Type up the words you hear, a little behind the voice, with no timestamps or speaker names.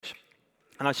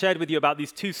And I shared with you about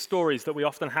these two stories that we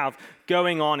often have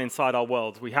going on inside our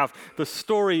world. We have the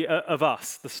story of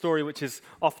us, the story which is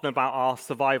often about our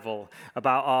survival,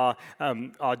 about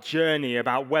our journey,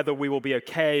 about whether we will be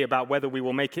okay, about whether we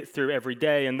will make it through every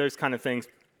day, and those kind of things.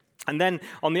 And then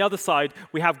on the other side,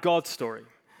 we have God's story.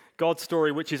 God's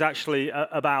story, which is actually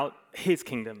about his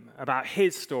kingdom, about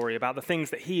his story, about the things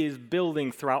that he is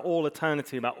building throughout all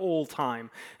eternity, about all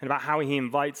time, and about how he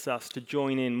invites us to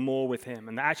join in more with him.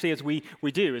 And actually, as we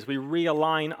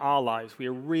realign our lives, we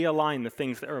realign the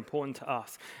things that are important to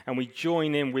us, and we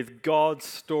join in with God's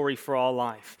story for our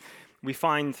life, we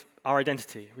find our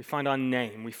identity, we find our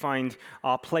name, we find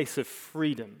our place of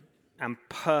freedom and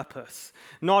purpose,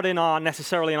 not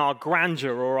necessarily in our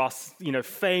grandeur or our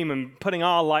fame and putting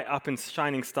our light up in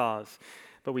shining stars,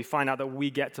 but we find out that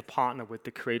we get to partner with the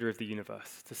creator of the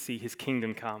universe to see his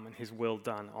kingdom come and his will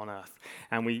done on earth.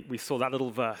 And we saw that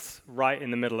little verse right in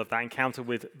the middle of that encounter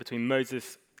between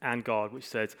Moses and God, which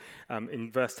says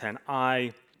in verse 10,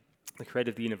 I, the creator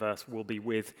of the universe, will be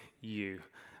with you.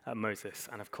 Moses.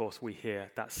 And of course, we hear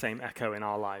that same echo in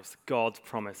our lives. God's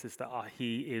promise is that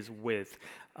he is with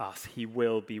us. He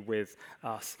will be with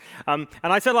us. And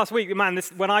I said last week,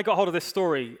 when I got hold of this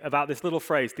story about this little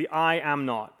phrase, the I am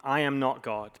not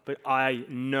God, but I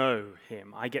know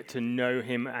him. I get to know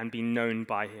him and be known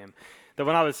by him. That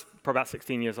when I was probably about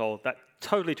 16 years old, that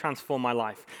totally transformed my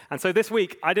life. And so this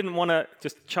week, I didn't want to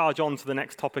just charge on to the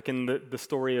next topic in the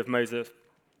story of Moses.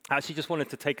 I actually just wanted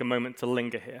to take a moment to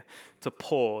linger here, to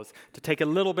pause, to take a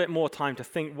little bit more time to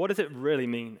think, what does it really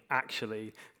mean,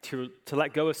 actually, to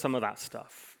let go of some of that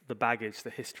stuff, the baggage, the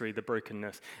history, the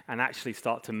brokenness, and actually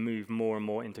start to move more and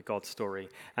more into God's story.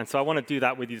 And so I want to do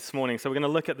that with you this morning. So we're going to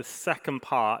look at the second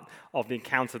part of the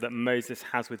encounter that Moses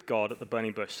has with God at the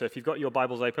burning bush. So if you've got your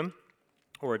Bibles open,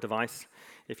 or a device,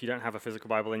 if you don't have a physical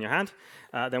Bible in your hand,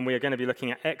 then we are going to be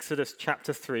looking at Exodus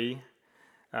chapter 3,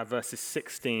 verses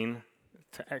 16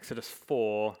 to Exodus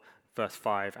 4, verse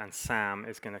 5, and Sam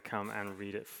is going to come and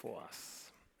read it for us.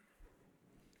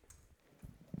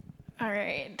 All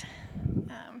right.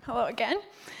 Hello again.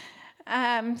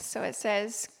 So it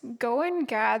says, "Go and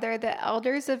gather the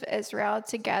elders of Israel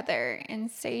together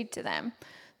and say to them,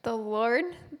 the Lord,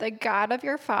 the God of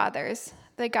your fathers,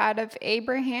 the God of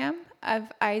Abraham, of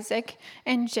Isaac,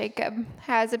 and Jacob,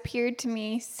 has appeared to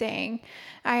me, saying,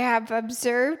 I have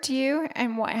observed you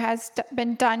and what has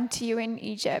been done to you in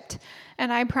Egypt.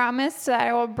 And I promise that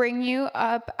I will bring you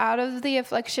up out of the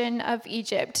affliction of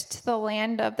Egypt to the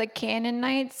land of the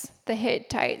Canaanites, the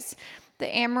Hittites,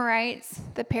 the Amorites,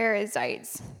 the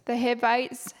Perizzites, the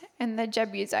Hivites, and the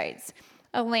Jebusites,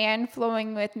 a land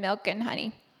flowing with milk and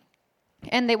honey.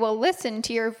 And they will listen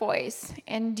to your voice,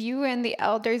 and you and the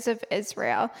elders of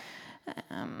Israel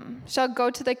shall go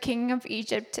to the king of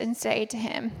Egypt and say to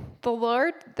him, the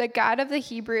Lord, the God of the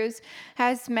Hebrews,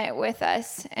 has met with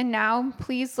us, and now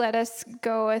please let us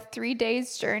go a 3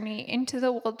 days' journey into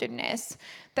the wilderness,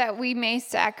 that we may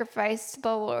sacrifice to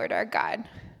the Lord our God.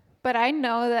 But I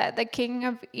know that the king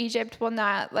of Egypt will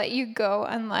not let you go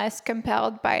unless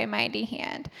compelled by a mighty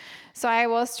hand. So I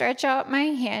will stretch out my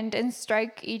hand and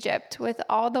strike Egypt with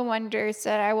all the wonders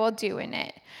that I will do in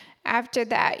it. After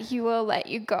that, he will let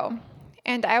you go.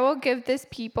 And I will give this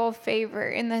people favor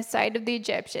in the sight of the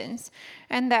Egyptians,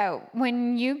 and that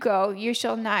when you go, you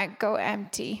shall not go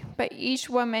empty, but each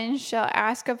woman shall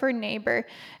ask of her neighbor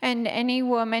and any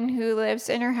woman who lives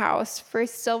in her house for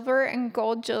silver and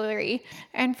gold jewelry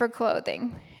and for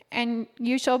clothing. And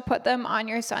you shall put them on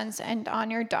your sons and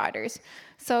on your daughters,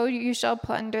 so you shall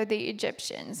plunder the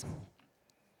Egyptians.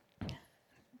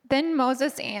 Then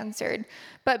Moses answered,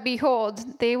 but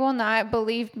behold, they will not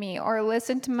believe me or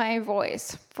listen to my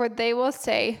voice, for they will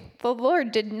say, the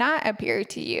Lord did not appear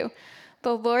to you.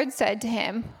 The Lord said to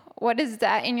him, what is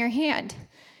that in your hand?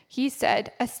 He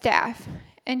said, a staff.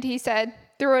 And he said,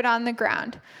 throw it on the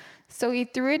ground. So he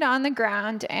threw it on the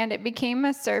ground, and it became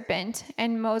a serpent,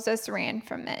 and Moses ran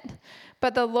from it.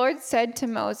 But the Lord said to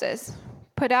Moses,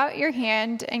 put out your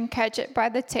hand and catch it by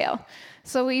the tail.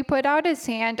 So he put out his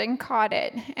hand and caught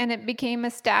it, and it became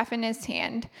a staff in his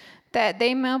hand, that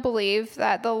they may believe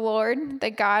that the Lord,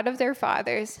 the God of their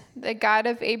fathers, the God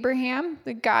of Abraham,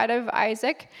 the God of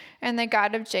Isaac, and the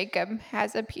God of Jacob,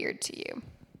 has appeared to you.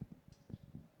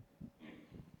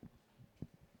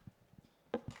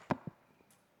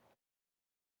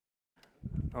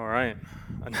 All right.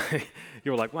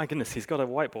 You're like, my goodness, he's got a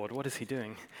whiteboard. What is he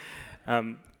doing?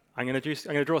 I'm going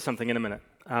to draw something in a minute.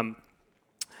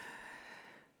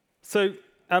 So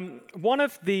one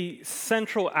of the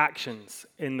central actions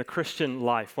in the Christian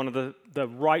life, one of the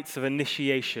rites of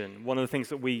initiation, one of the things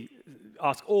that we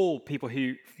ask all people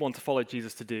who want to follow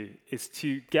Jesus to do is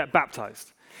to get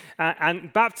baptized.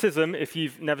 And baptism, if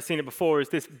you've never seen it before, is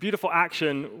this beautiful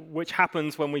action which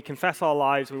happens when we confess our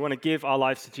lives, we want to give our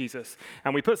lives to Jesus.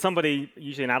 And we put somebody,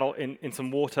 usually an adult, in some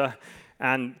water,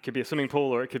 and it could be a swimming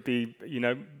pool, or it could be,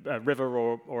 a river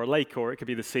or a lake, or it could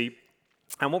be the sea.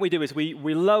 And what we do is we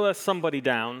lower somebody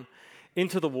down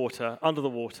into the water, under the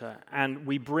water, and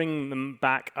we bring them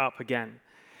back up again.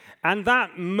 And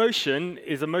that motion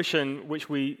is a motion which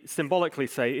we symbolically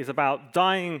say is about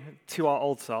dying to our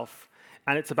old self,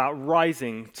 and it's about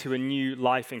rising to a new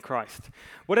life in Christ.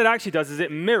 What it actually does is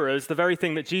it mirrors the very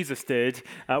thing that Jesus did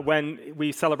when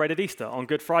we celebrated Easter on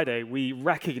Good Friday. We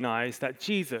recognize that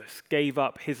Jesus gave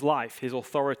up his life, his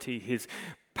authority, his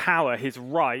power, his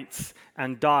rights,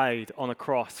 and died on a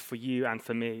cross for you and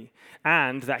for me,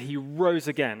 and that he rose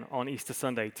again on Easter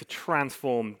Sunday to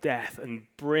transform death and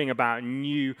bring about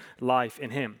new life in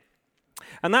him.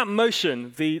 And that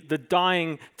motion, the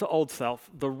dying to old self,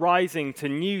 the rising to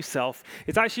new self,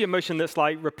 is actually a motion that's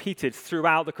repeated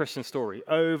throughout the Christian story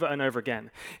over and over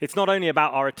again. It's not only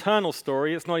about our eternal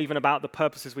story, it's not even about the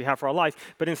purposes we have for our life,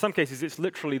 but in some cases it's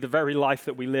literally the very life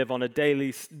that we live on a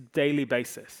daily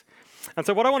basis. And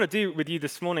so what I want to do with you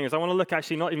this morning is I want to look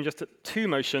actually not even just at two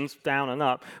motions, down and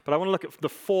up, but I want to look at the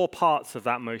four parts of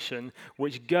that motion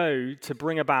which go to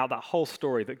bring about that whole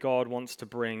story that God wants to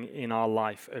bring in our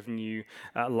life of new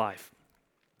life.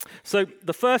 So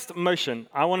the first motion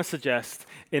I want to suggest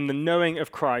in the knowing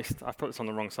of Christ, I've put this on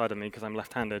the wrong side of me because I'm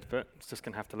left-handed, but it's just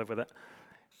going to have to live with it,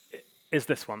 is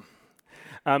this one.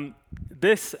 I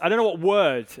don't know what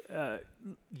word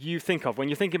you think of when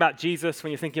you're thinking about Jesus,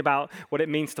 when you're thinking about what it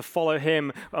means to follow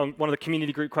him. One of the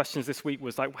community group questions this week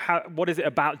was what is it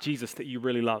about Jesus that you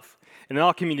really love? And in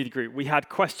our community group, we had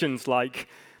questions like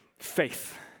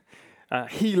faith,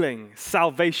 healing,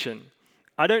 salvation.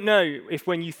 I don't know if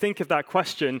when you think of that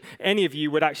question, any of you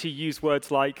would actually use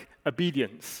words like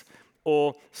obedience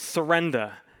or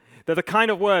surrender. They're the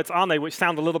kind of words, aren't they, which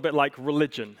sound a little bit like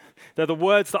religion. They're the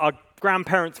words that our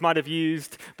grandparents might have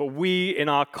used, but we in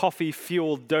our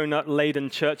coffee-fueled, donut-laden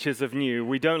churches of New,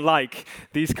 we don't like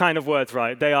these kind of words,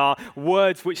 right? They are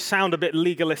words which sound a bit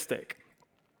legalistic.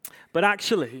 But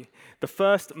actually, the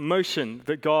first motion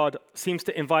that God seems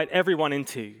to invite everyone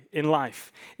into in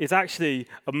life is actually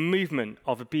a movement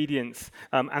of obedience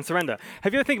and surrender.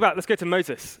 Have you ever think about, let's go to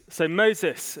Moses. So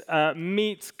Moses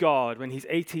meets God when he's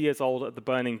 80 years old at the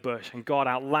burning bush, and God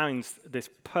outlines this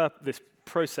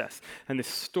process and this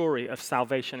story of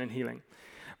salvation and healing.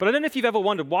 But I don't know if you've ever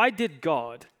wondered, why did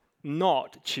God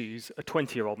not choose a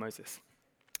 20-year-old Moses?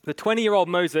 The 20-year-old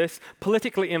Moses,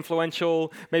 politically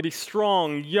influential, maybe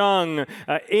strong, young,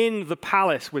 in the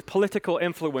palace with political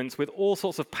influence, with all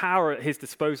sorts of power at his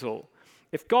disposal.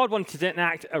 If God wanted to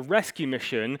enact a rescue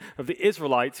mission of the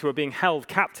Israelites who are being held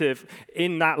captive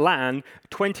in that land,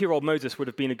 20-year-old Moses would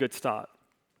have been a good start.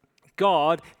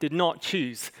 God did not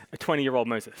choose a 20-year-old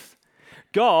Moses.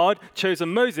 God chose a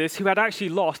Moses who had actually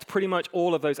lost pretty much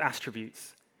all of those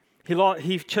attributes.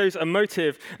 He chose a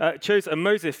Moses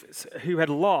who had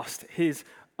lost his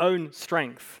own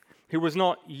strength, who was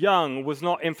not young, was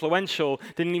not influential,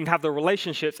 didn't even have the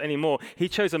relationships anymore. He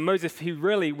chose a Moses who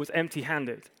really was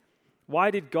empty-handed.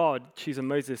 Why did God choose a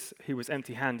Moses who was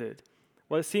empty-handed?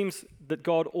 Well, it seems that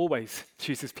God always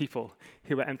chooses people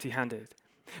who are empty-handed.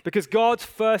 Because God's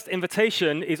first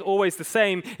invitation is always the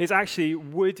same, is actually,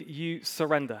 would you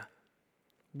surrender?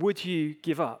 Would you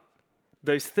give up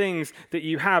those things that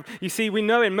you have? You see, we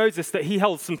know in Moses that he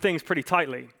held some things pretty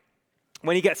tightly.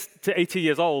 When he gets to 80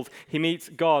 years old, he meets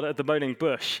God at the burning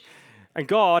bush. And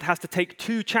God has to take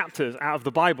 2 chapters out of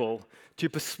the Bible to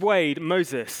persuade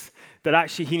Moses that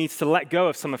actually he needs to let go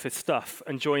of some of his stuff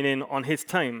and join in on his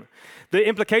team. The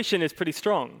implication is pretty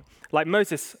strong. Like,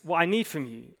 Moses, what I need from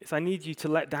you is I need you to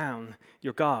let down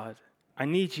your guard. I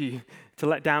need you to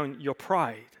let down your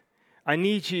pride. I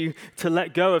need you to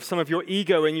let go of some of your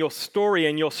ego and your story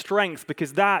and your strength,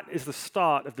 because that is the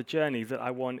start of the journey that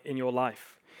I want in your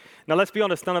life. Now, let's be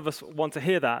honest, none of us want to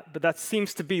hear that, but that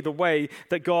seems to be the way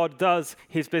that God does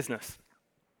his business.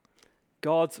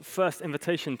 God's first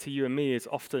invitation to you and me is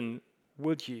often,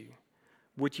 would you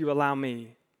allow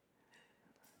me?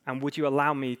 And would you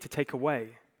allow me to take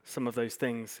away some of those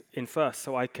things in first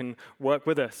so I can work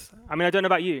with us? I mean, I don't know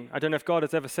about you. I don't know if God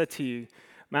has ever said to you,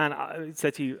 man, I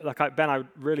said to you, Ben, I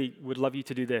really would love you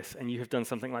to do this, and you have done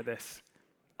something like this.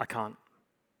 I can't.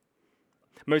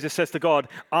 Moses says to God,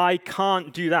 I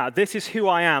can't do that. This is who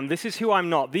I am. This is who I'm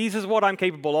not. This is what I'm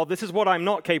capable of. This is what I'm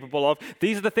not capable of.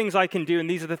 These are the things I can do, and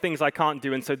these are the things I can't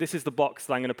do. And so this is the box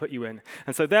that I'm going to put you in.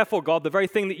 And so therefore, God, the very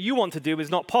thing that you want to do is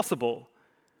not possible.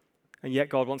 And yet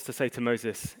God wants to say to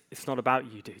Moses, it's not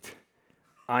about you, dude.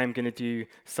 I am going to do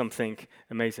something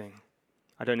amazing.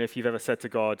 I don't know if you've ever said to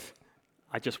God,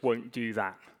 I just won't do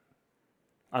that.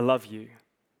 I love you,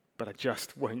 but I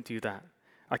just won't do that.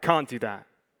 I can't do that.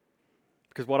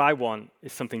 Because what I want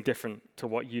is something different to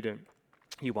what you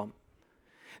want.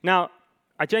 Now,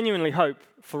 I genuinely hope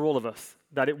for all of us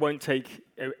that it won't take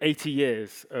 80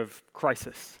 years of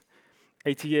crisis,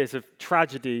 80 years of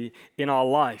tragedy in our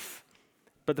life.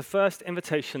 But the first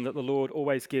invitation that the Lord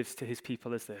always gives to his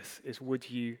people is this, is would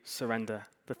you surrender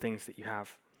the things that you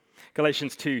have?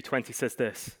 Galatians 2:20 says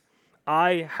this,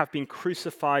 I have been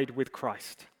crucified with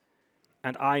Christ,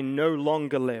 and I no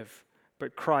longer live,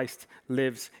 but Christ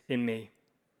lives in me.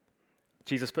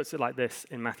 Jesus puts it like this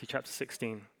in Matthew chapter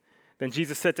 16. Then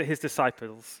Jesus said to his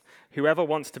disciples, whoever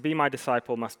wants to be my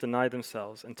disciple must deny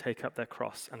themselves and take up their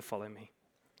cross and follow me.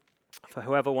 For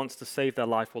whoever wants to save their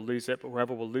life will lose it, but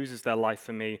whoever will lose their life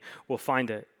for me will find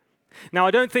it. Now,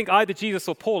 I don't think either Jesus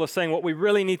or Paul are saying what we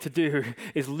really need to do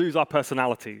is lose our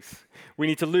personalities. We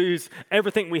need to lose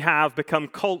everything we have, become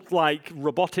cult-like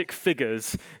robotic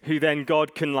figures who then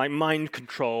God can mind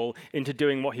control into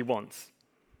doing what he wants.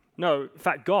 No, in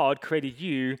fact, God created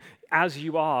you as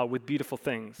you are with beautiful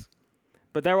things.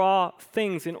 But there are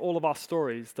things in all of our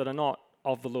stories that are not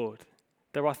of the Lord.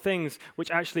 There are things which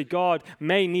actually God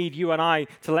may need you and I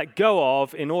to let go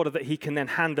of in order that he can then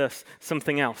hand us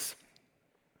something else.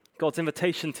 God's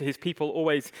invitation to his people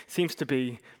always seems to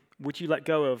be, would you let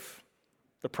go of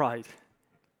the pride,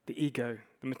 the ego,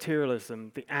 the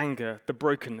materialism, the anger, the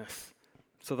brokenness,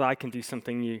 so that I can do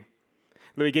something new?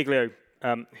 Louis Giglio,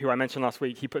 who I mentioned last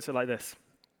week, he puts it like this.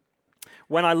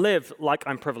 When I live like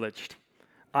I'm privileged,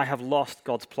 I have lost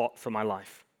God's plot for my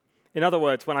life. In other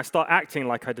words, when I start acting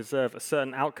like I deserve a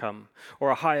certain outcome or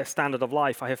a higher standard of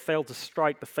life, I have failed to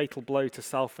strike the fatal blow to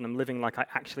self and am living like I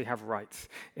actually have rights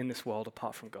in this world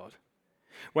apart from God.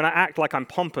 When I act like I'm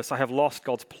pompous, I have lost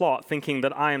God's plot, thinking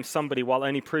that I am somebody while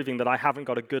only proving that I haven't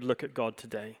got a good look at God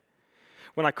today.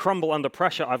 When I crumble under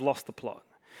pressure, I've lost the plot,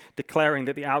 declaring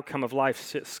that the outcome of life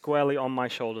sits squarely on my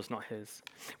shoulders, not his.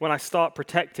 When I start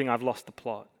protecting, I've lost the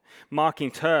plot.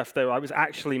 Marking turf, though I was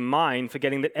actually mine,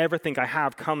 forgetting that everything I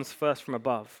have comes first from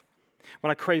above.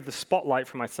 When I crave the spotlight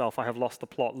for myself, I have lost the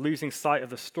plot, losing sight of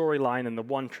the storyline and the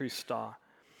one true star.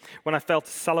 When I fail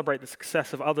to celebrate the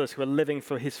success of others who are living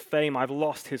for his fame, I've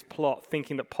lost his plot,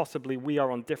 thinking that possibly we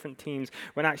are on different teams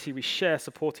when actually we share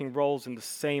supporting roles in the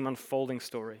same unfolding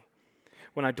story.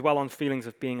 When I dwell on feelings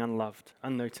of being unloved,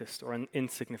 unnoticed, or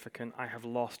insignificant, I have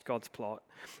lost God's plot,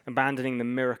 abandoning the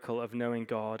miracle of knowing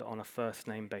God on a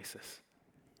first-name basis.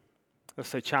 They're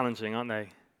so challenging, aren't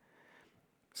they?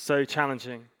 So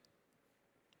challenging.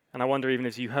 And I wonder, even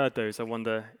as you heard those, I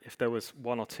wonder if there was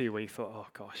one or two where you thought, oh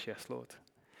gosh, yes, Lord.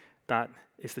 That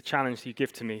is the challenge you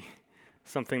give to me,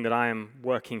 something that I am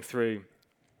working through.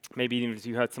 Maybe even as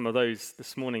you heard some of those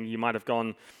this morning, you might have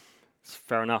gone, it's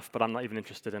fair enough, but I'm not even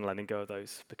interested in letting go of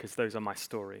those because those are my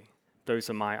story.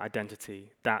 Those are my identity.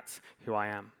 That's who I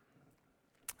am.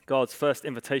 God's first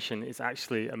invitation is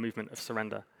actually a movement of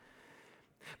surrender.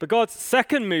 But God's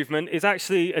second movement is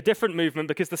actually a different movement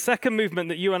because the second movement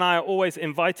that you and I are always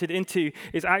invited into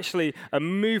is actually a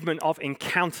movement of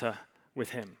encounter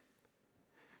with him.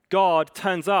 God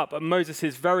turns up at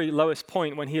Moses' very lowest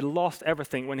point when he had lost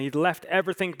everything, when he'd left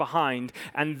everything behind,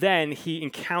 and then he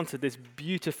encountered this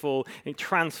beautiful and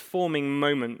transforming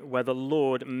moment where the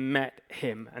Lord met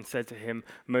him and said to him,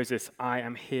 Moses, I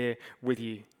am here with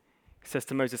you. He says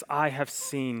to Moses, I have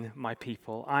seen my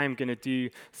people. I am going to do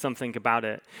something about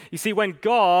it. You see, when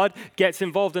God gets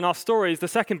involved in our stories, the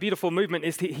second beautiful movement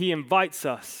is that he invites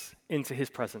us into his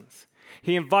presence.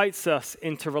 He invites us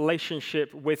into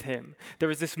relationship with him.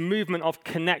 There is this movement of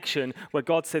connection where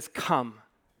God says, come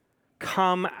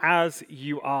as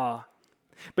you are.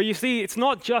 But you see, it's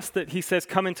not just that he says,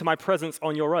 come into my presence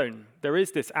on your own. There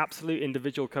is this absolute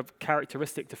individual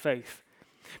characteristic to faith.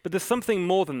 But there's something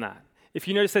more than that. If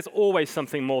you notice, there's always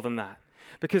something more than that.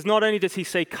 Because not only does he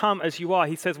say, come as you are,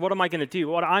 he says, what am I going to do?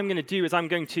 What I'm going to do is I'm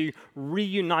going to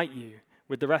reunite you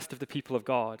with the rest of the people of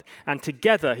God. And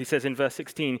together, he says in verse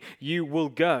 16, you will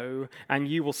go and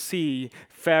you will see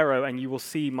Pharaoh and you will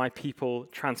see my people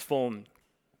transformed.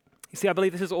 You see, I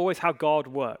believe this is always how God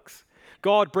works.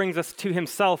 God brings us to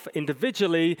himself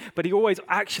individually, but he always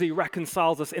actually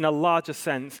reconciles us in a larger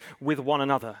sense with one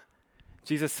another.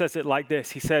 Jesus says it like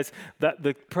this. He says that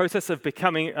the process of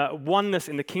becoming oneness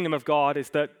in the kingdom of God is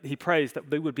that he prays that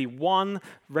there would be one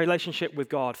relationship with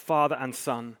God, Father and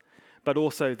Son. but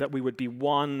also that we would be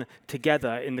one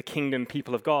together in the kingdom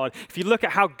people of God. If you look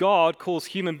at how God calls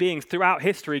human beings throughout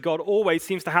history, God always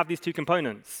seems to have these two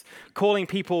components, calling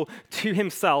people to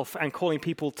himself and calling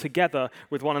people together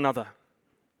with one another.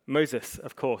 Moses,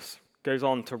 of course, goes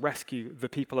on to rescue the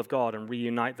people of God and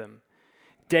reunite them.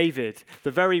 David,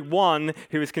 the very one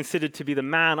who is considered to be the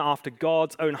man after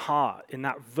God's own heart in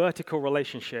that vertical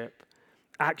relationship,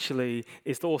 actually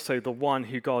is also the one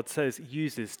who God says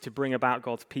uses to bring about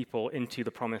God's people into the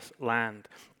promised land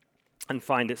and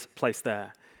find its place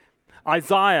there.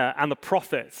 Isaiah and the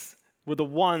prophets were the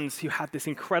ones who had this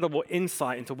incredible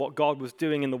insight into what God was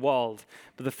doing in the world.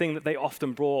 But the thing that they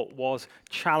often brought was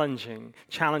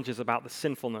challenges about the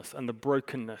sinfulness and the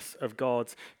brokenness of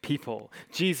God's people.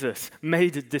 Jesus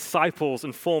made disciples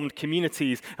and formed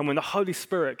communities. And when the Holy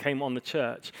Spirit came on the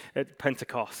church at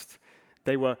Pentecost,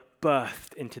 they were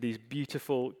birthed into these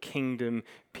beautiful kingdom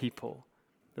people.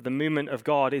 That the movement of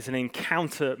God is an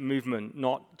encounter movement,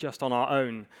 not just on our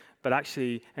own, but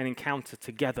actually an encounter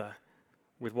together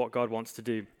with what God wants to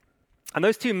do. And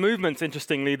those two movements,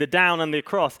 interestingly, the down and the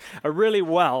across, are really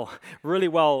well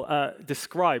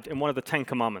described in one of the Ten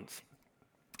Commandments.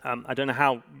 I don't know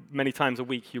how many times a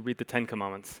week you read the Ten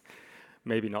Commandments.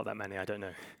 Maybe not that many, I don't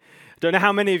know. Don't know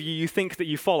how many of you think that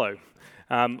you follow.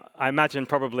 I imagine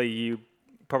you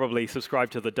probably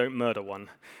subscribe to the don't murder one,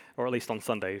 or at least on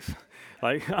Sundays.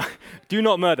 Like, do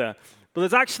not murder. But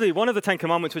there's actually one of the Ten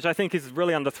Commandments which I think is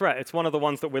really under threat. It's one of the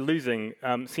ones that we're losing,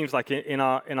 seems like in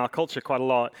our culture quite a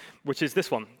lot, which is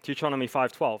this one, Deuteronomy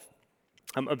 5:12.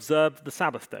 Observe the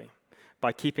Sabbath day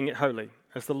by keeping it holy,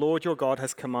 as the Lord your God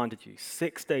has commanded you.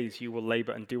 6 days you will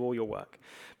labor and do all your work.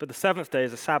 But the seventh day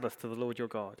is a Sabbath to the Lord your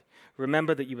God.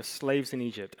 Remember that you were slaves in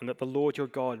Egypt, and that the Lord your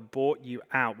God brought you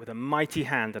out with a mighty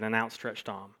hand and an outstretched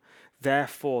arm.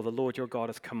 Therefore, the Lord your God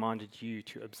has commanded you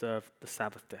to observe the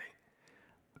Sabbath day.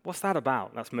 What's that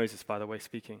about? That's Moses, by the way,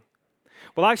 speaking.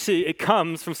 Well, actually, it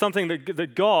comes from something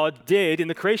that God did in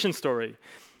the creation story.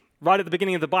 Right at the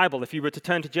beginning of the Bible, if you were to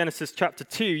turn to Genesis chapter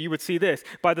 2, you would see this.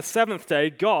 By the seventh day,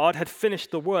 God had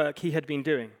finished the work he had been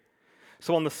doing.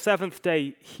 So on the seventh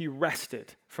day, he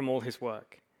rested from all his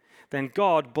work. Then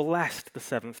God blessed the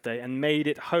seventh day and made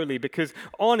it holy, because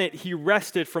on it he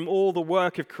rested from all the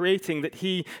work of creating that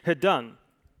he had done.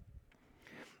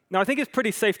 Now, I think it's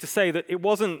pretty safe to say that it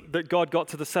wasn't that God got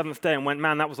to the seventh day and went,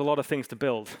 man, that was a lot of things to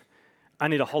build. I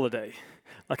need a holiday.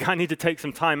 Like, I need to take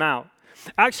some time out.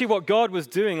 Actually, what God was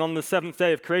doing on the seventh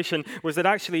day of creation was that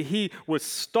actually he was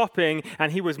stopping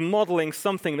and he was modeling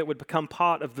something that would become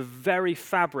part of the very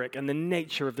fabric and the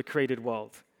nature of the created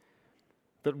world.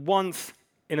 That once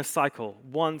in a cycle,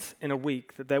 once in a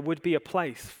week, that there would be a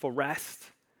place for rest,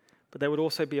 but there would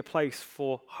also be a place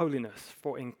for holiness,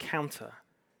 for encounter.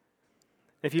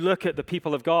 If you look at the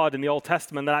people of God in the Old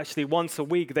Testament, that actually once a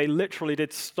week, they literally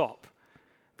did stop.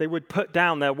 They would put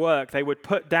down their work. They would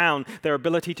put down their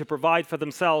ability to provide for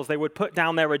themselves. They would put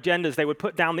down their agendas. They would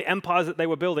put down the empires that they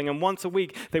were building. And once a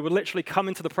week, they would literally come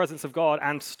into the presence of God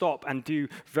and stop and do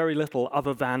very little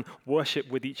other than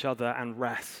worship with each other and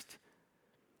rest.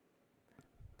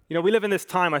 You know, we live in this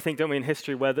time, I think, don't we, in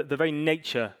history, where the very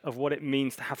nature of what it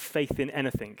means to have faith in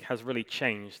anything has really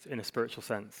changed in a spiritual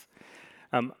sense.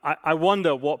 I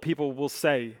wonder what people will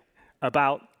say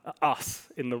about us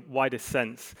in the widest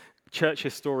sense. Church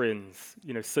historians,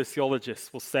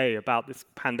 sociologists will say about this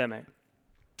pandemic.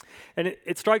 And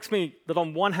it strikes me that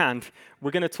on one hand,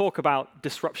 we're going to talk about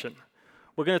disruption.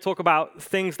 We're going to talk about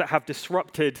things that have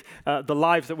disrupted the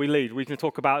lives that we lead. We can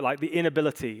talk about like the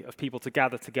inability of people to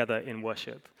gather together in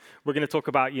worship. We're going to talk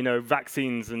about,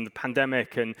 vaccines and the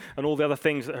pandemic and all the other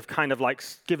things that have kind of like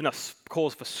given us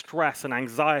cause for stress and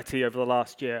anxiety over the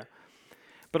last year.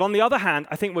 But on the other hand,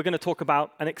 I think we're going to talk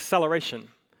about an acceleration.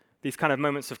 These kind of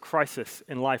moments of crisis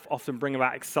in life often bring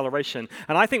about acceleration.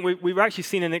 And I think we've actually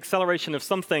seen an acceleration of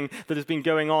something that has been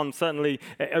going on certainly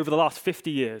over the last 50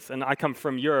 years. And I come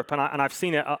from Europe, and I've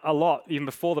seen it a lot even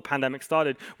before the pandemic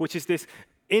started, which is this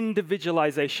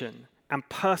individualization and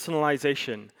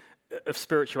personalization of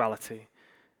spirituality.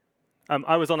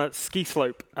 I was on a ski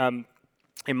slope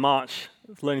in March,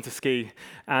 learning to ski,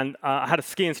 and I had a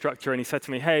ski instructor, and he said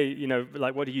to me, hey,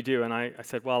 what do you do? And I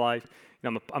said, well,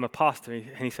 I'm a pastor,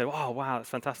 and he said, oh, wow, that's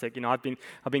fantastic. I've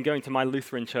been going to my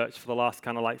Lutheran church for the last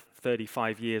kind of like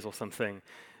 35 years or something.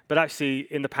 But actually,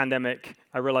 in the pandemic,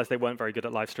 I realized they weren't very good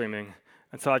at live streaming.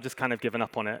 And so I've just kind of given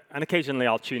up on it. And occasionally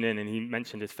I'll tune in, and he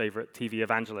mentioned his favorite TV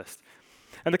evangelist.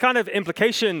 And the kind of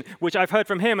implication which I've heard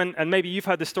from him, and maybe you've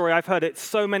heard this story, I've heard it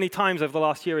so many times over the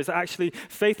last year, is that actually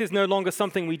faith is no longer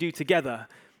something we do together.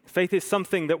 Faith is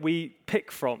something that we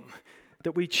pick from.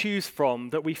 that we choose from,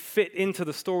 that we fit into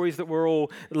the stories that we're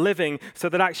all living, so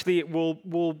that actually it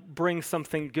will bring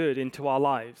something good into our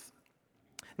lives.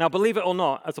 Now, believe it or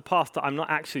not, as a pastor, I'm not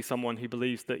actually someone who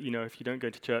believes that, if you don't go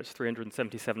to church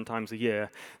 377 times a year,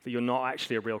 that you're not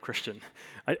actually a real Christian.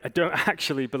 I don't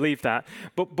actually believe that.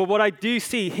 But what I do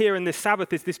see here in this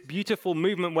Sabbath is this beautiful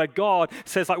movement where God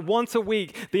says, like, once a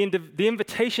week, the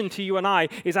invitation to you and I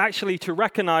is actually to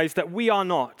recognize that we are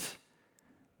not,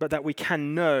 but that we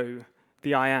can know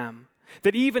the I am.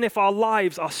 That even if our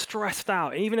lives are stressed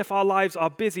out, even if our lives are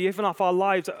busy, even if our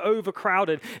lives are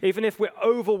overcrowded, even if we're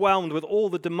overwhelmed with all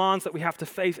the demands that we have to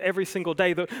face every single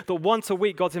day, that once a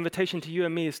week, God's invitation to you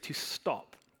and me is to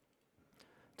stop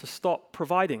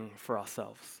providing for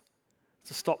ourselves,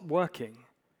 to stop working,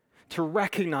 to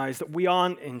recognize that we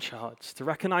aren't in charge, to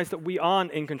recognize that we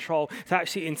aren't in control, to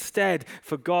actually instead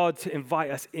for God to invite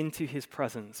us into his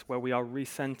presence where we are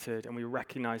recentered and we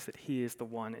recognize that he is the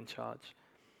one in charge.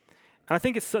 And I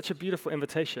think it's such a beautiful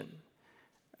invitation.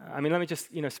 I mean, let me just,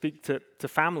 speak to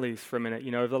families for a minute.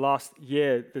 Over the last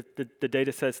year, the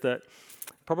data says that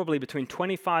probably between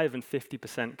 25 and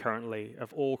 50% currently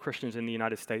of all Christians in the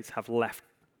United States have left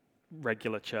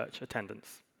regular church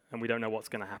attendance. And we don't know what's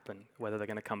going to happen, whether they're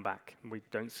going to come back. And we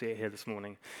don't see it here this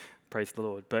morning, praise the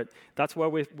Lord. But that's where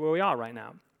we are right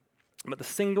now. But the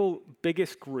single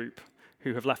biggest group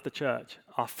who have left the church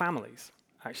are families,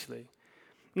 actually.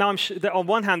 Now, I'm sure that on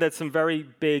one hand, there's some very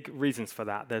big reasons for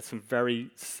that. There's some very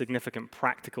significant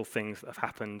practical things that have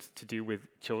happened to do with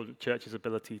church's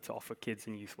ability to offer kids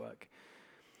and youth work.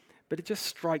 But it just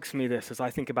strikes me this as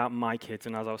I think about my kids,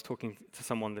 and as I was talking to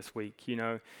someone this week,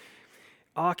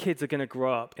 our kids are going to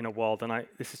grow up in a world, and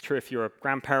this is true if you're a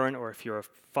grandparent or if you're a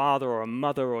father or a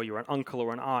mother or you're an uncle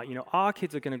or an aunt, our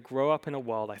kids are going to grow up in a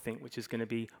world, I think, which is going to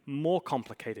be more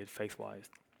complicated faith-wise.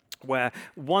 Where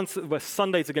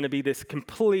Sundays are going to be this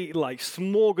complete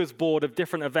smorgasbord of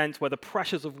different events where the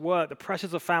pressures of work, the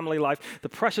pressures of family life, the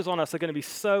pressures on us are going to be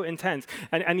so intense.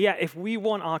 And yet, if we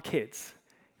want our kids,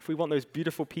 if we want those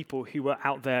beautiful people who were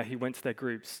out there, who went to their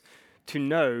groups, to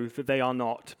know that they are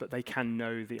not, but they can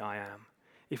know the I am.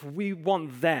 If we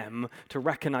want them to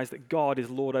recognize that God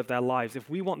is Lord of their lives, if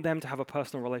we want them to have a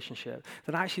personal relationship,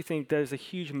 then I actually think there's a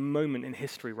huge moment in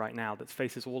history right now that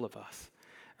faces all of us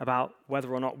about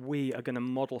whether or not we are going to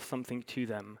model something to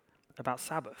them about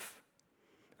Sabbath,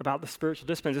 about the spiritual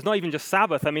disciplines. It's not even just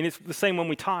Sabbath. I mean, it's the same when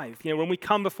we tithe. When we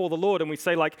come before the Lord and we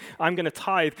say, I'm going to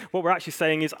tithe, what we're actually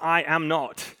saying is, I am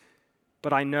not,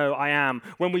 but I know I am.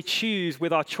 When we choose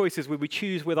with our choices, when we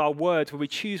choose with our words, when we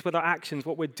choose with our actions,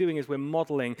 what we're doing is we're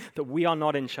modeling that we are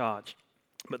not in charge,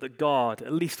 but that God,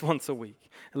 at least once a week,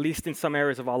 at least in some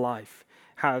areas of our life,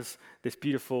 has this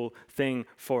beautiful thing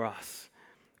for us.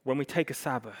 When we take a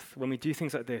Sabbath, when we do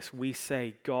things like this, we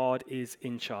say, God is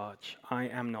in charge. I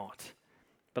am not,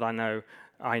 but I know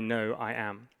I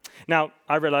am. Now,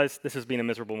 I realize this has been a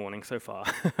miserable morning so far.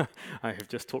 I have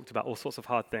just talked about all sorts of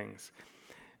hard things.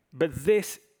 But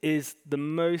this is the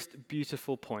most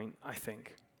beautiful point, I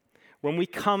think. When we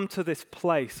come to this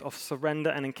place of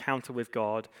surrender and encounter with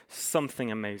God,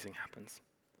 something amazing happens.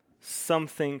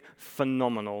 Something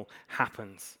phenomenal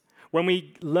happens. When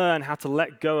we learn how to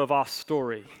let go of our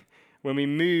story, when we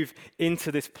move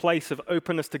into this place of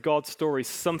openness to God's story,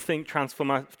 something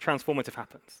transformative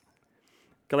happens.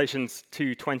 Galatians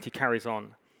 2:20 carries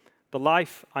on. The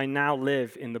life I now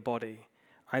live in the body,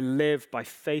 I live by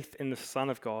faith in the Son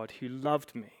of God who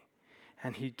loved me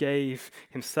and who gave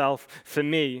himself for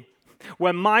me.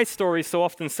 Where my story so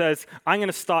often says, I'm going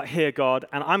to start here, God,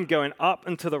 and I'm going up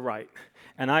and to the right.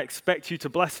 And I expect you to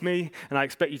bless me, and I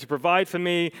expect you to provide for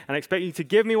me, and I expect you to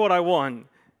give me what I want.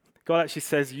 God actually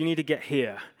says, you need to get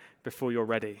here before you're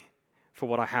ready for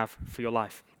what I have for your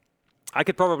life. I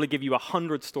could probably give you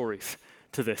 100 stories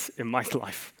to this in my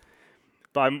life.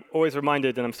 But I'm always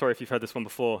reminded, and I'm sorry if you've heard this one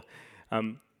before,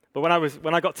 but when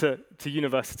I got to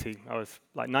university, I was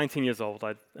 19 years old.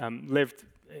 I lived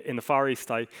in the Far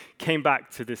East. I came back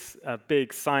to this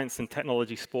big science and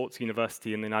technology sports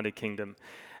university in the United Kingdom.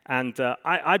 And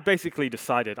I'd basically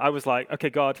decided, I was like,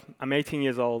 okay, God, I'm 18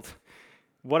 years old.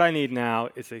 What I need now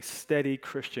is a steady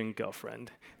Christian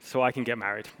girlfriend so I can get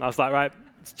married. I was like, right,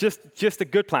 it's just a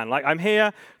good plan. I'm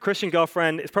here, Christian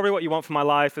girlfriend, it's probably what you want for my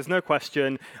life, there's no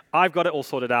question. I've got it all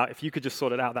sorted out. If you could just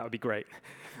sort it out, that would be great.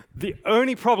 The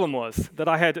only problem was that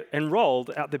I had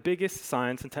enrolled at the biggest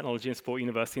science and technology and sport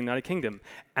university in the United Kingdom,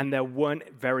 and there weren't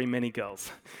very many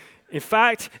girls. In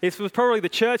fact, it was probably the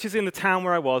churches in the town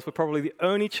where I was were probably the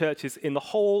only churches in the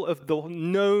whole of the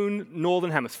known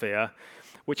Northern Hemisphere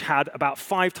which had about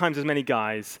 5 times as many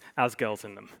guys as girls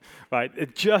in them, right?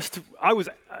 I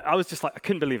was just like, I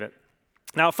couldn't believe it.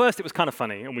 Now, at first, it was kind of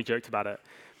funny, and we joked about it.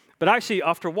 But actually,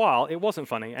 after a while, it wasn't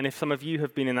funny. And if some of you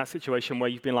have been in that situation where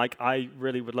you've been like, I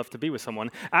really would love to be with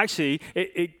someone, actually,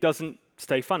 it doesn't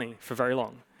stay funny for very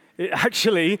long. It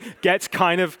actually gets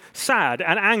kind of sad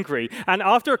and angry. And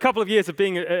after a couple of years of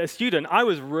being a student, I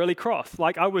was really cross.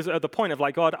 Like, I was at the point of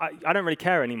like, God, I don't really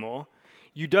care anymore.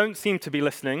 You don't seem to be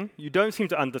listening. You don't seem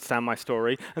to understand my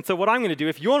story. And so what I'm going to do,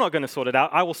 if you're not going to sort it out,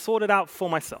 I will sort it out for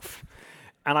myself.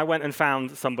 And I went and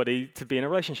found somebody to be in a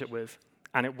relationship with.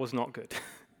 And it was not good.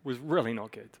 It was really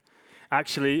not good.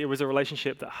 Actually, it was a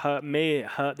relationship that hurt me. It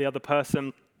hurt the other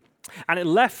person. And it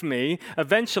left me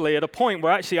eventually at a point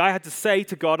where actually I had to say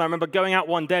to God, I remember going out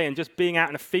one day and just being out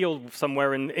in a field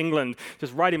somewhere in England,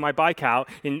 just riding my bike out,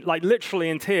 like literally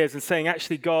in tears and saying,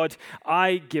 actually, God,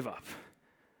 I give up.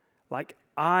 Like,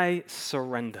 I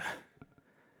surrender.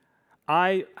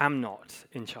 I am not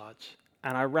in charge.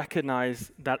 And I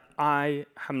recognize that I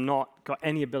have not got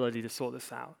any ability to sort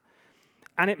this out.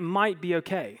 And it might be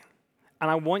okay.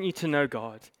 And I want you to know,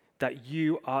 God, that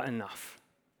you are enough.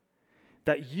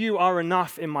 That you are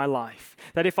enough in my life.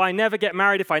 That if I never get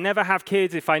married, if I never have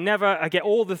kids, if I get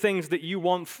all the things that you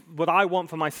want, what I want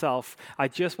for myself, I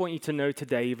just want you to know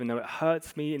today, even though it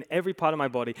hurts me in every part of my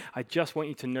body, I just want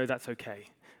you to know that's okay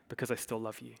because I still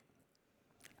love you.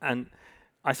 And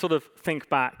I sort of think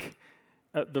back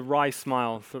at the wry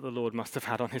smile that the Lord must have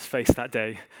had on his face that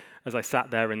day as I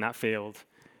sat there in that field,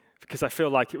 because I feel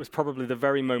like it was probably the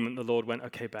very moment the Lord went,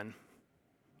 okay, Ben,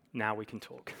 now we can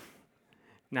talk.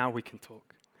 Now we can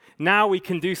talk. Now we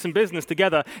can do some business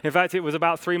together. In fact, it was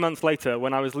about 3 months later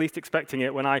when I was least expecting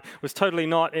it, when I was totally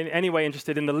not in any way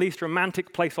interested in the least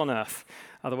romantic place on earth,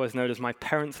 otherwise known as my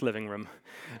parents' living room.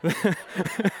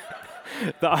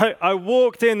 That I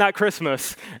walked in that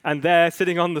Christmas, and there,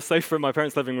 sitting on the sofa in my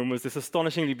parents' living room, was this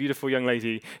astonishingly beautiful young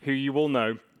lady who you all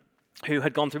know, who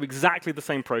had gone through exactly the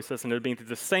same process and had been through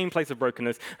the same place of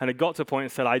brokenness and had got to a point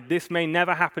and said, this may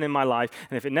never happen in my life,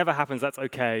 and if it never happens, that's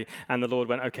okay. And the Lord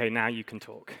went, okay, now you can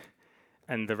talk.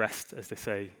 And the rest, as they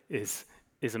say, is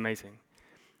amazing.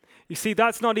 You see,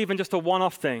 that's not even just a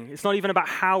one-off thing. It's not even about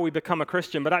how we become a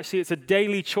Christian, but actually it's a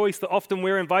daily choice that often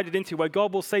we're invited into where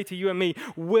God will say to you and me,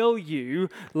 will you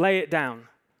lay it down?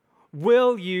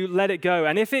 Will you let it go?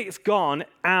 And if it's gone,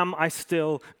 am I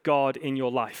still God in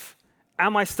your life?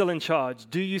 Am I still in charge?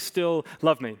 Do you still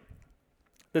love me?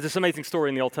 There's this amazing story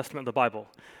in the Old Testament of the Bible.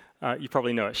 You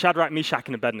probably know it. Shadrach, Meshach,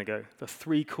 and Abednego, the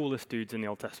 3 coolest dudes in the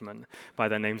Old Testament, by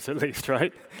their names at least,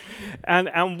 right?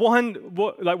 And one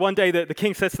day the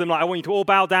king says to them, I want you to all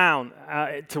bow down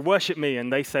to worship me.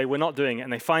 And they say, we're not doing it.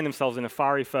 And they find themselves in a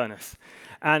fiery furnace.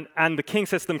 And the king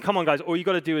says to them, come on, guys, all you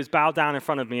got to do is bow down in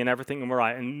front of me and everything will be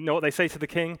right. And you know what they say to the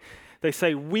king? They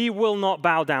say, we will not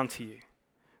bow down to you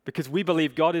because we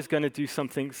believe God is going to do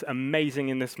something amazing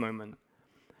in this moment.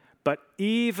 But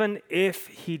even if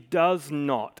he does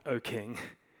not, O king,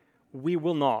 we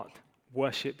will not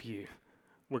worship you.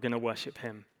 We're going to worship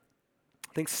him.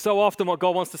 I think so often what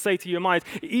God wants to say to you and I is,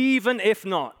 even if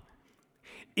not,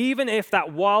 even if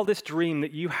that wildest dream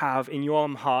that you have in your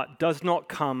heart does not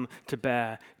come to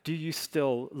bear, do you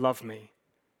still love me?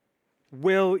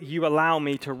 Will you allow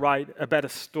me to write a better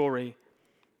story?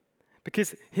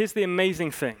 Because here's the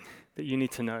amazing thing that you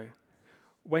need to know.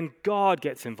 When God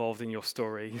gets involved in your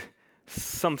story,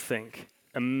 something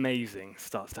amazing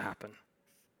starts to happen.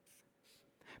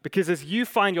 Because as you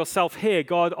find yourself here,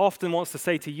 God often wants to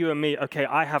say to you and me, okay,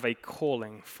 I have a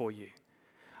calling for you.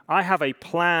 I have a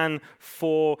plan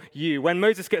for you. When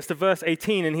Moses gets to verse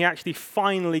 18 and he actually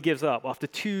finally gives up after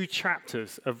 2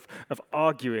 chapters of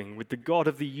arguing with the God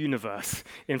of the universe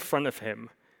in front of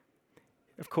him,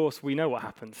 of course, we know what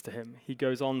happens to him. He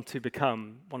goes on to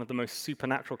become one of the most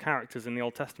supernatural characters in the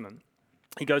Old Testament.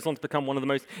 He goes on to become one of the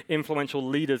most influential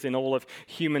leaders in all of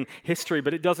human history,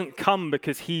 but it doesn't come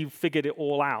because he figured it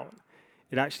all out.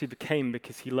 It actually became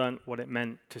because he learned what it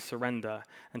meant to surrender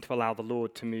and to allow the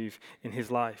Lord to move in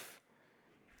his life.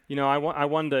 You know, I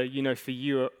wonder, for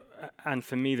you and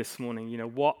for me this morning,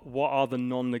 what are the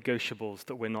non-negotiables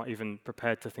that we're not even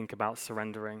prepared to think about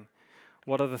surrendering?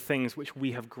 What are the things which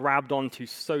we have grabbed onto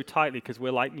so tightly because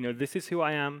we're like, this is who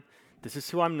I am, this is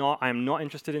who I'm not. I am not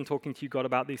interested in talking to you, God,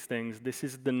 about these things. This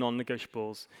is the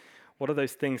non-negotiables. What are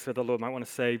those things that the Lord might want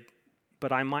to say,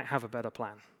 but I might have a better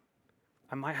plan.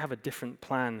 I might have a different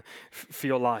plan for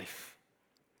your life.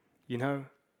 In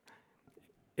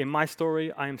my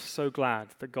story, I am so glad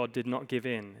that God did not give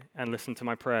in and listen to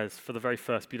my prayers for the very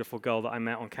first beautiful girl that I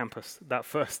met on campus that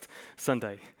first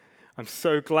Sunday. I'm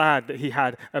so glad that he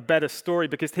had a better story,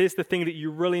 because here's the thing that you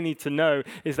really need to know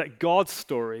is that God's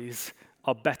stories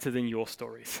are better than your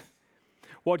stories.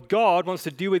 What God wants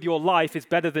to do with your life is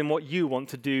better than what you want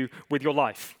to do with your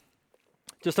life.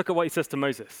 Just look at what he says to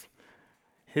Moses.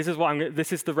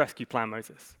 This is the rescue plan,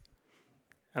 Moses.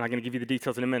 And I'm going to give you the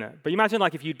details in a minute. But imagine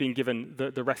like if you'd been given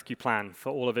the rescue plan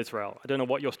for all of Israel. I don't know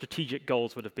what your strategic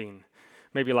goals would have been.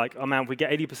 Maybe like, oh man, if we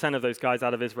get 80% of those guys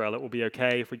out of Israel, it will be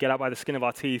okay. If we get out by the skin of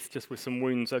our teeth, just with some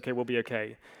wounds, okay, we'll be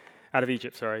okay. Out of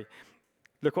Egypt, sorry.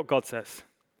 Look what God says.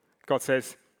 God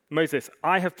says, Moses,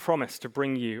 I have promised to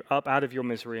bring you up out of your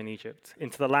misery in Egypt,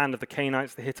 into the land of the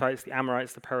Canaanites, the Hittites, the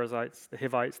Amorites, the Perizzites, the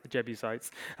Hivites, the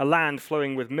Jebusites, a land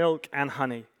flowing with milk and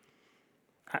honey.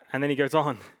 And then he goes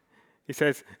on. He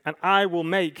says, and I will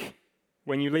make,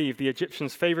 when you leave, the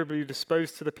Egyptians favorably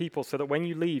disposed to the people, so that when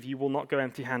you leave, you will not go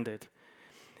empty-handed.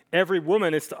 Every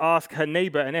woman is to ask her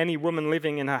neighbor and any woman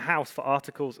living in her house for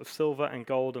articles of silver and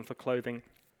gold and for clothing,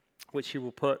 which she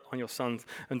will put on your sons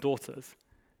and daughters.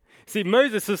 See,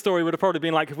 Moses' story would have probably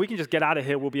been like, if we can just get out of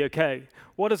here, we'll be okay.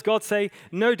 What does God say?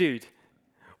 No, dude.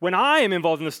 When I am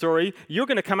involved in the story, you're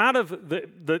going to come out of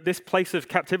this place of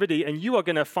captivity and you are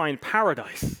going to find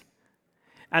paradise.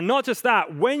 And not just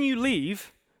that, when you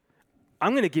leave,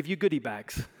 I'm going to give you goodie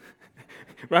bags.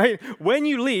 Right? When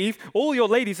you leave, all your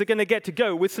ladies are going to get to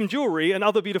go with some jewelry and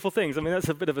other beautiful things. I mean, that's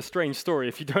a bit of a strange story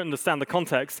if you don't understand the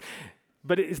context.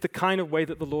 But it is the kind of way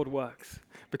that the Lord works.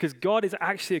 Because God is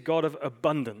actually a God of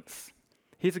abundance.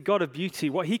 He's a God of beauty.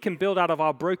 What he can build out of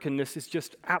our brokenness is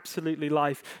just absolutely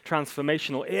life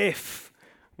transformational if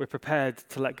we're prepared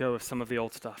to let go of some of the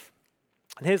old stuff.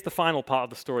 And here's the final part of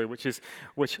the story, which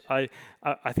I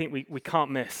think we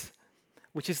can't miss,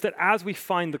 which is that as we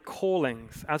find the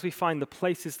callings, as we find the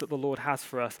places that the Lord has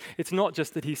for us, it's not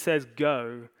just that he says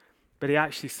go, but he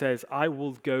actually says, I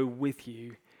will go with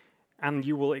you, and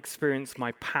you will experience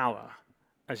my power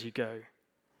as you go.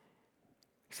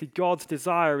 See, God's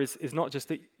desire is not just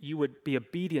that you would be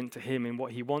obedient to him in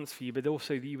what he wants for you, but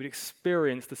also that you would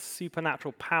experience the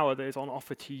supernatural power that is on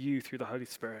offer to you through the Holy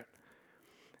Spirit.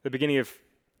 At the beginning of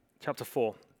chapter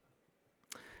 4,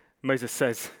 Moses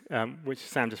says, which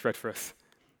Sam just read for us,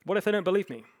 what if they don't believe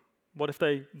me? What if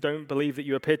they don't believe that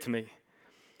you appeared to me?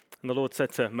 And the Lord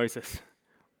said to Moses,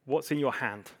 what's in your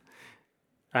hand?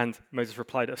 And Moses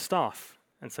replied, a staff.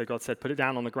 And so God said, put it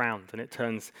down on the ground, and it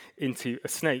turns into a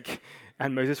snake.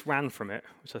 And Moses ran from it,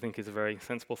 which I think is a very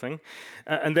sensible thing.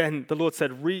 And then the Lord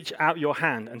said, reach out your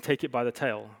hand and take it by the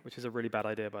tail, which is a really bad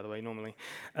idea, by the way, normally.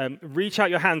 Reach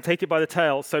out your hand, take it by the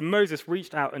tail. So Moses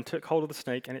reached out and took hold of the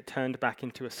snake, and it turned back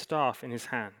into a staff in his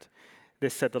hand.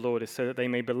 This, said the Lord, is so that they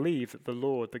may believe that the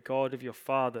Lord, the God of your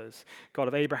fathers, God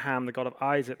of Abraham, the God of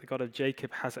Isaac, the God of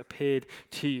Jacob, has appeared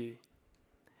to you.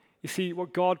 You see,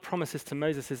 what God promises to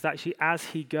Moses is that actually as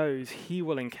he goes, he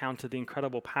will encounter the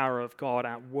incredible power of God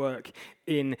at work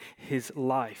in his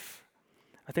life.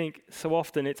 I think so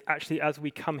often it's actually as we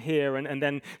come here and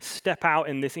then step out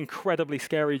in this incredibly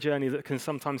scary journey that can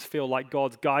sometimes feel like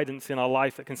God's guidance in our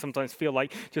life, that can sometimes feel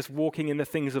like just walking in the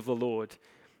things of the Lord,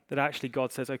 that actually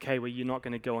God says, okay, well, you're not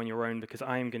going to go on your own because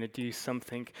I am going to do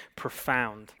something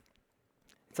profound.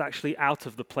 It's actually out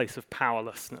of the place of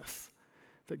powerlessness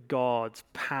that God's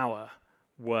power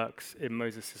works in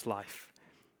Moses' life.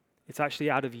 It's actually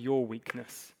out of your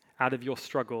weakness, out of your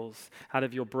struggles, out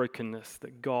of your brokenness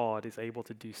that God is able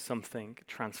to do something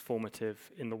transformative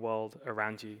in the world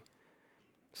around you.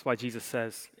 That's why Jesus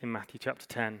says in Matthew chapter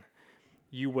 10,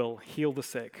 you will heal the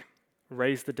sick,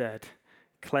 raise the dead,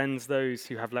 cleanse those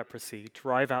who have leprosy,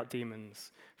 drive out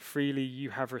demons. Freely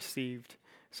you have received,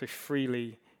 so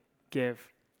freely give.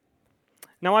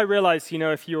 Now, I realize,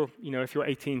 if you're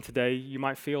 18 today, you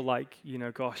might feel like,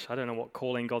 gosh, I don't know what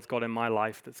calling God's got in my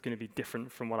life that's going to be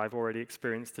different from what I've already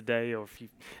experienced today, or if you're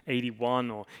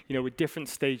 81, or, with different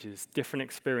stages, different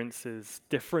experiences,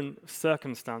 different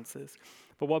circumstances.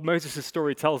 But what Moses'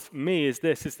 story tells me is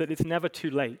that it's never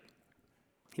too late.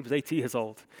 He was 80 years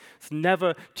old. It's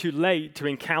never too late to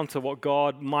encounter what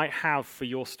God might have for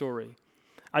your story.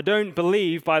 I don't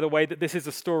believe, by the way, that this is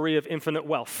a story of infinite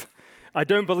wealth. I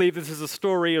don't believe this is a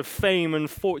story of fame and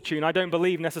fortune. I don't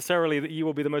believe necessarily that you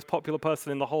will be the most popular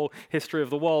person in the whole history of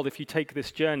the world if you take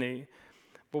this journey.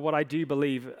 But what I do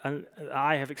believe, and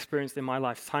I have experienced in my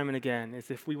life time and again, is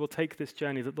if we will take this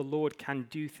journey, that the Lord can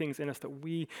do things in us that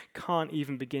we can't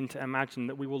even begin to imagine,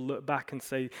 that we will look back and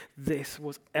say, this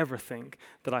was everything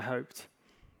that I hoped.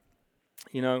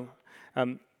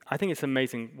 I think it's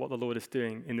amazing what the Lord is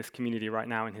doing in this community right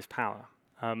now in his power.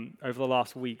 Over the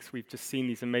last weeks, we've just seen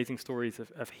these amazing stories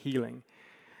of healing.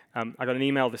 I got an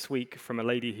email this week from a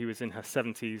lady who was in her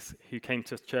 70s who came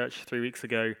to church 3 weeks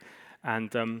ago,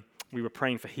 and we were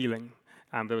praying for healing.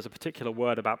 There was a particular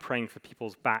word about praying for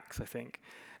people's backs, I think.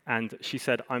 And she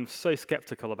said, I'm so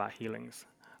skeptical about healings.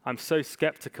 I'm so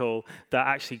skeptical that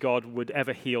actually God would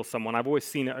ever heal someone. I've always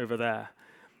seen it over there.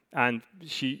 And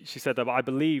she said that, but I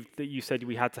believed that you said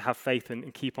we had to have faith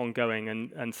and keep on going,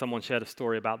 and someone shared a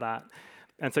story about that.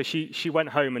 And so she went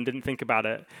home and didn't think about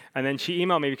it. And then she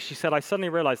emailed me because she said, I suddenly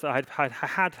realized that I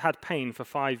had pain for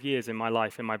 5 years in my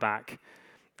life, in my back,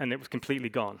 and it was completely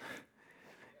gone.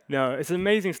 No, it's an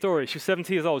amazing story. She was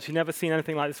 70 years old. She'd never seen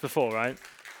anything like this before, right?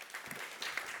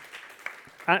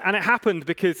 And it happened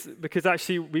because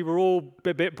actually we were all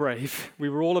a bit brave. We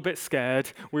were all a bit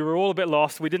scared. We were all a bit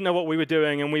lost. We didn't know what we were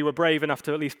doing, and we were brave enough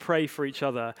to at least pray for each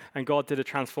other. And God did a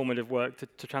transformative work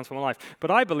to transform our life.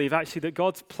 But I believe actually that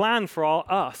God's plan for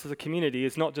us as a community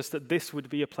is not just that this would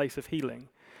be a place of healing.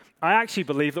 I actually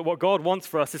believe that what God wants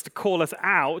for us is to call us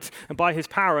out and by his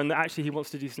power, and that actually he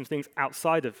wants to do some things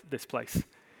outside of this place.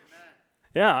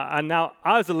 Yeah, and now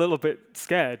I was a little bit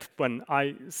scared when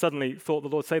I suddenly thought the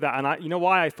Lord say that. And you know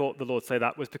why I thought the Lord say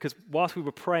that was because whilst we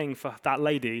were praying for that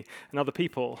lady and other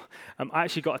people, I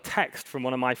actually got a text from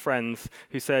one of my friends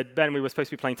who said, Ben, we were supposed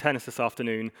to be playing tennis this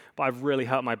afternoon, but I've really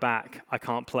hurt my back. I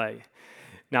can't play.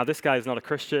 Now, this guy is not a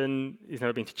Christian. He's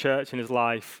never been to church in his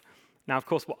life. Now, of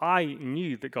course, what I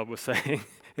knew that God was saying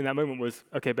in that moment was,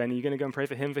 okay, Ben, are you going to go and pray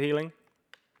for him for healing?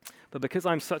 But because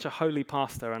I'm such a holy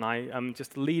pastor and I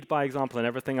just lead by example in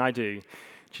everything I do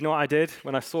you know what I did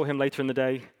when I saw him later in the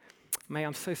day? Mate,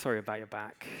 I'm so sorry about your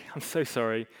back. I'm so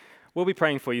sorry. We'll be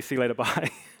praying for you. See you later. Bye.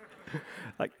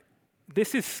 Like,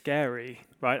 this is scary,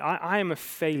 right? I am a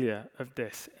failure of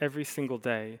this every single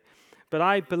day. But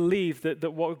I believe that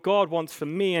what God wants for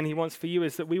me and he wants for you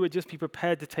is that we would just be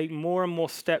prepared to take more and more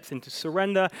steps into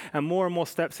surrender and more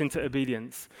steps into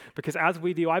obedience. Because as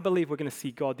we do, I believe we're going to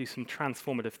see God do some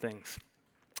transformative things.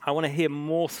 I want to hear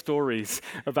more stories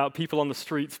about people on the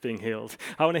streets being healed.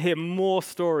 I want to hear more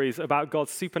stories about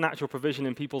God's supernatural provision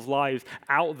in people's lives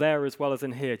out there as well as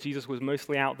in here. Jesus was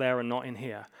mostly out there and not in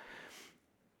here.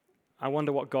 I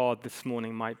wonder what God this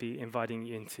morning might be inviting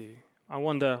you into. I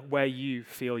wonder where you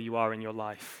feel you are in your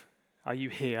life. Are you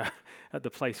here at the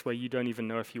place where you don't even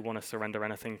know if you want to surrender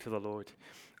anything to the Lord?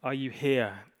 Are you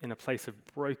here in a place of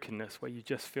brokenness where you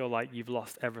just feel like you've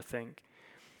lost everything?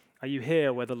 Are you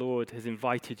here where the Lord has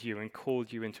invited you and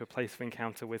called you into a place of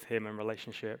encounter with him and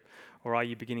relationship? Or are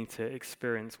you beginning to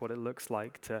experience what it looks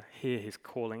like to hear his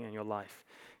calling in your life?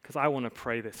 Because I want to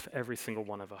pray this for every single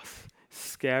one of us.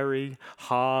 Scary,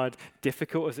 hard,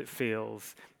 difficult as it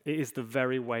feels, it is the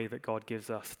very way that God gives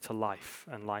us to life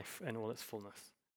and life in all its fullness.